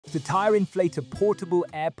The tire inflator portable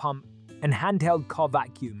air pump and handheld car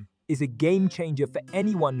vacuum is a game changer for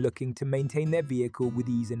anyone looking to maintain their vehicle with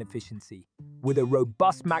ease and efficiency. With a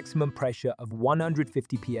robust maximum pressure of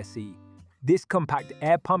 150 PSI, this compact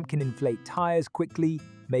air pump can inflate tires quickly,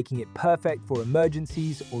 making it perfect for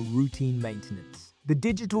emergencies or routine maintenance. The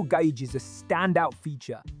digital gauge is a standout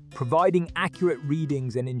feature, providing accurate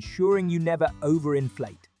readings and ensuring you never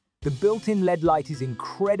overinflate. The built-in LED light is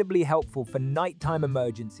incredibly helpful for nighttime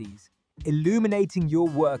emergencies, illuminating your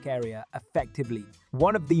work area effectively.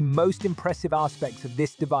 One of the most impressive aspects of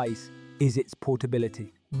this device is its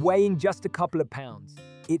portability. Weighing just a couple of pounds,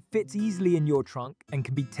 it fits easily in your trunk and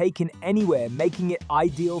can be taken anywhere, making it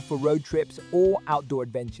ideal for road trips or outdoor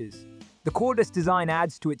adventures. The cordless design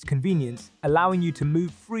adds to its convenience, allowing you to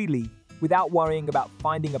move freely without worrying about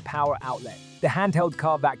finding a power outlet. The handheld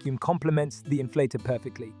car vacuum complements the inflator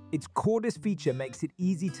perfectly. Its cordless feature makes it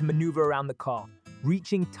easy to maneuver around the car,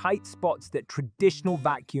 reaching tight spots that traditional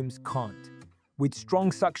vacuums can't. With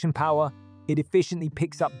strong suction power, it efficiently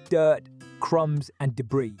picks up dirt, crumbs, and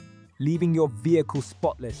debris, leaving your vehicle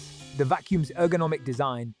spotless. The vacuum's ergonomic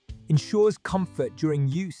design ensures comfort during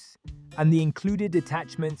use, and the included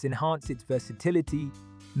attachments enhance its versatility,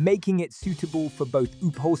 making it suitable for both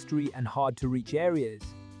upholstery and hard-to-reach areas.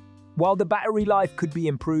 While the battery life could be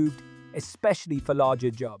improved, especially for larger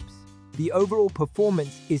jobs, the overall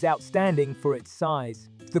performance is outstanding for its size.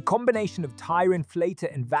 The combination of tire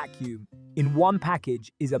inflator and vacuum in one package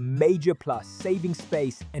is a major plus, saving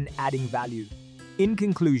space and adding value. In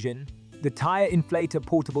conclusion, the tire inflator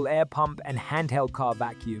portable air pump and handheld car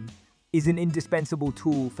vacuum is an indispensable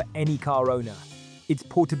tool for any car owner. Its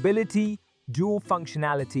portability, dual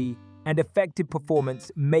functionality, and effective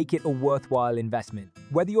performance make it a worthwhile investment.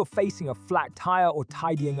 Whether you're facing a flat tire or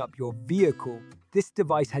tidying up your vehicle, this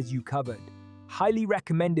device has you covered. Highly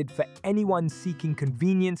recommended for anyone seeking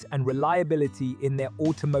convenience and reliability in their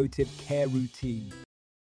automotive care routine.